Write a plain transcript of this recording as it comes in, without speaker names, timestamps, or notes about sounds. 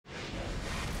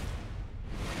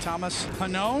Thomas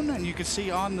Hanone, and you can see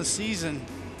on the season,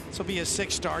 this will be his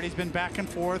 6th start. He's been back and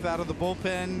forth out of the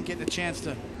bullpen, getting a chance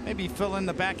to maybe fill in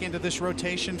the back end of this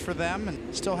rotation for them,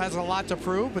 and still has a lot to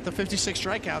prove, but the 56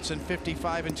 strikeouts in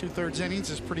 55 2/3 innings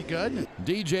is pretty good.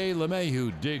 DJ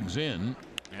LeMahieu digs in.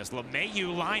 As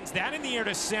LeMahieu lines that in the air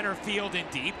to center field and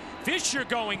deep. Fisher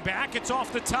going back, it's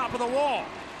off the top of the wall.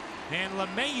 And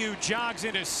LeMahieu jogs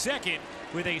into second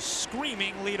with a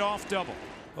screaming leadoff double.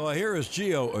 Well, here is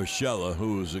Gio Urshela,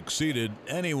 who has exceeded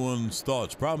anyone's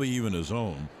thoughts, probably even his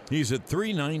own. He's at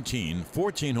 .319,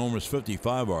 14 homers,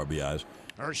 55 RBIs.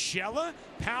 Urshela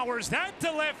powers that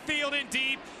to left field and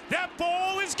deep. That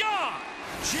ball is gone.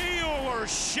 Gio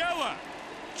Urshela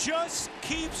just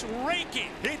keeps raking.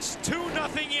 It's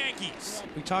 2-0 Yankees.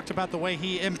 We talked about the way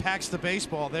he impacts the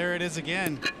baseball. There it is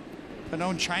again.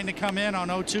 Hanone trying to come in on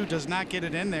 0-2, does not get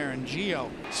it in there, and Gio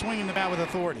swinging the bat with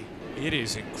authority. It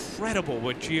is incredible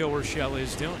what Gio Urshela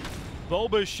is doing. Bo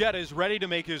Bichette is ready to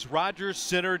make his Rogers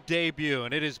Center debut,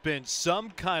 and it has been some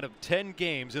kind of 10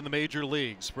 games in the major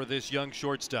leagues for this young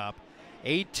shortstop.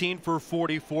 18 for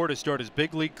 44 to start his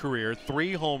big league career,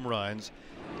 3 home runs.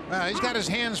 Well, he's got his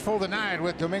hands full tonight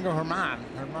with Domingo Germán.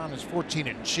 Germán is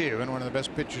 14-2 and one of the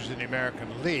best pitchers in the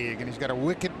American League, and he's got a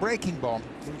wicked breaking ball.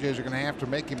 Blue Jays are going to have to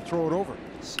make him throw it over.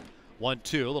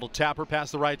 1-2, a little tapper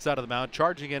past the right side of the mound,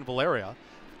 charging in Valeria.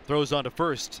 Throws on to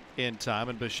first in time,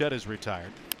 and Bichette is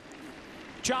retired.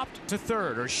 Chopped to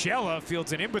third. Urshela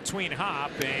fields an in-between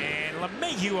hop, and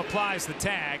LeMahieu applies the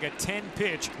tag. A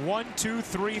 10-pitch,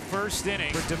 1-2-3 first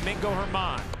inning for Domingo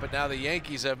Germán. But now the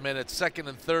Yankees have men at second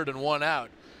and third and 1 out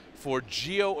for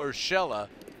Gio Urshela.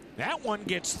 That one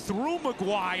gets through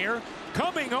McGuire.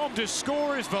 Coming home to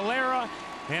score is Valera,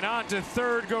 and on to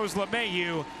third goes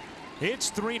LeMahieu.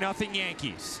 It's 3-0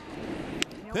 Yankees.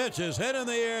 Pitch is hit in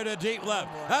the air to deep left.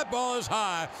 That ball is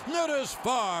high. It is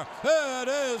far. It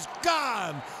is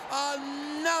gone.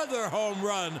 Another home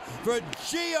run for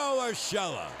Gio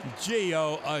Urshela.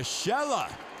 Gio Urshela,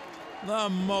 the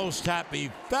most happy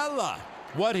fella.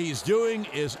 What he's doing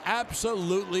is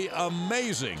absolutely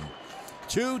amazing.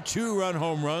 2 2-run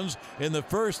home runs in the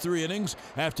first 3 innings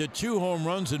after 2 home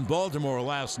runs in Baltimore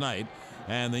last night.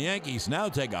 And the Yankees now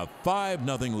take a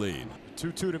 5-0 lead.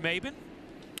 2-2 to Maben.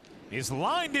 Is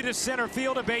lined into center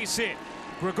field, a base hit.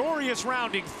 Gregorius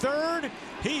rounding third.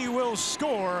 He will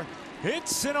score.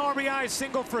 It's an RBI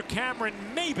single for Cameron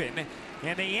Maben,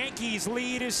 and the Yankees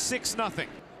lead is 6-0.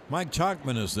 Mike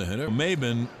Tauchman is the hitter.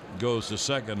 Maben goes to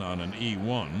second on an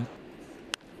E1.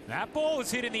 That ball is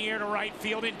hit in the air to right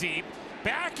field and deep.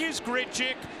 Back is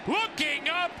Grichuk, looking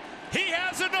up. He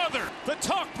has another. The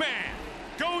Tauchman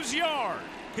goes yard.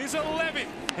 His 11th,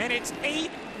 and it's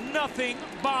 8-0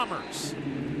 Bombers.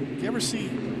 You ever see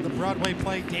the Broadway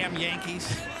play Damn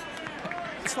Yankees?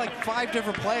 It's like 5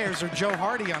 different players or Joe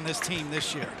Hardy on this team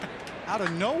this year. Out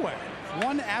of nowhere,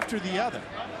 one after the other,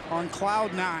 on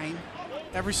cloud 9,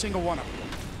 every single one of them.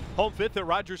 Home fifth at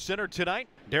Rogers Center tonight.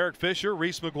 Derek Fisher,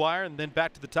 Reese McGuire, and then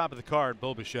back to the top of the card,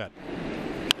 Bo Bichette.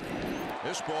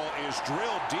 This ball is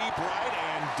drilled deep right,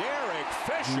 and Derek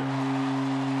Fisher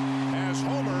has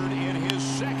homered in his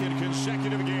 2nd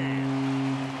consecutive game.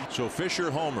 So Fisher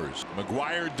homers,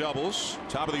 McGuire doubles.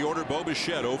 Top of the order, Bo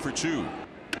Bichette 0 for 2.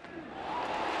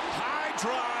 High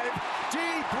drive,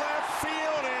 deep left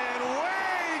field, and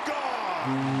way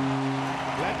gone.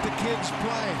 Let the kids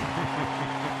play.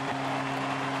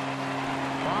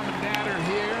 Mom and Dad are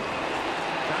here.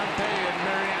 Dante and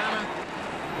Mariana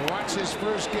watch his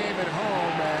first game at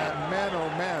home, and men, oh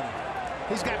men.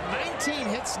 He's got 19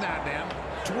 hits now, Dan.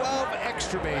 12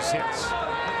 extra base hits.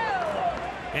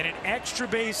 And an extra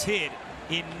base hit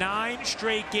in 9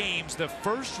 straight games, the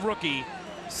first rookie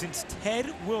since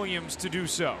Ted Williams to do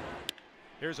so.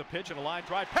 Here's a pitch and a line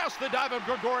drive past the dive of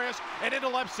Gregorius and into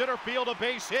left center field, a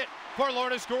base hit for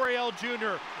Lourdes Gurriel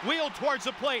Jr. Wheeled towards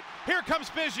the plate. Here comes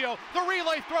Biggio. The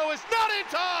relay throw is not in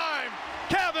time.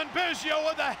 Kevin Biggio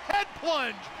with a head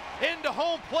plunge into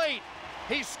home plate.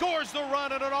 He scores the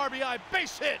run on an RBI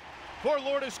base hit for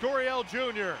Lourdes Gurriel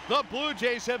Jr. The Blue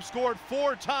Jays have scored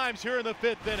 4 times here in the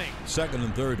 5th inning. 2nd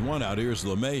and 3rd, 1 out. Here's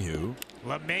LeMahieu.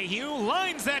 LeMahieu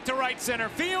lines that to right center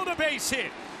field, a base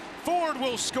hit. Ford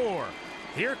will score.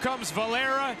 Here comes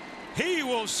Valera. He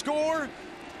will score.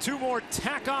 2 more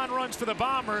tack-on runs for the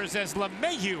Bombers as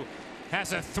LeMahieu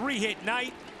has a 3-hit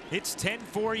night. It's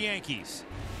 10-4 Yankees.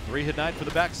 3-hit night for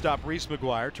the backstop. Reese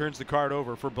McGuire turns the card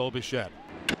over for Bo Bichette.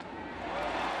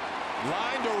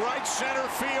 Line to right center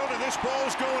field, and this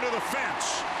ball's going to the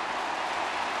fence.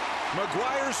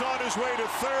 McGuire's on his way to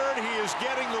third. He is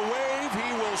getting the wave.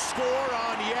 He will score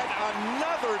on yet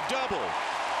another double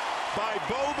by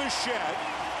Bo Bichette.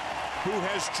 who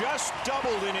has just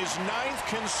doubled in his 9th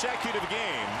consecutive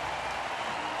game.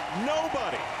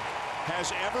 Nobody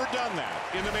has ever done that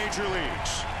in the major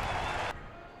leagues.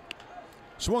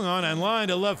 Swung on and lined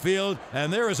to left field,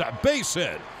 and there is a base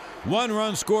hit. 1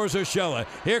 run scores Urshela.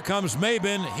 Here comes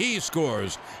Maben. He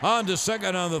scores. On to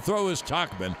second on the throw is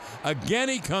Tauchman. Again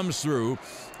he comes through,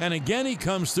 and again he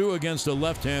comes through against a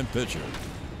left-hand pitcher.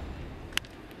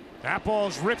 That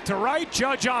ball's ripped to right.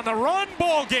 Judge on the run.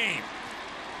 Ball game.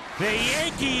 The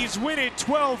Yankees win it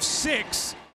 12-6.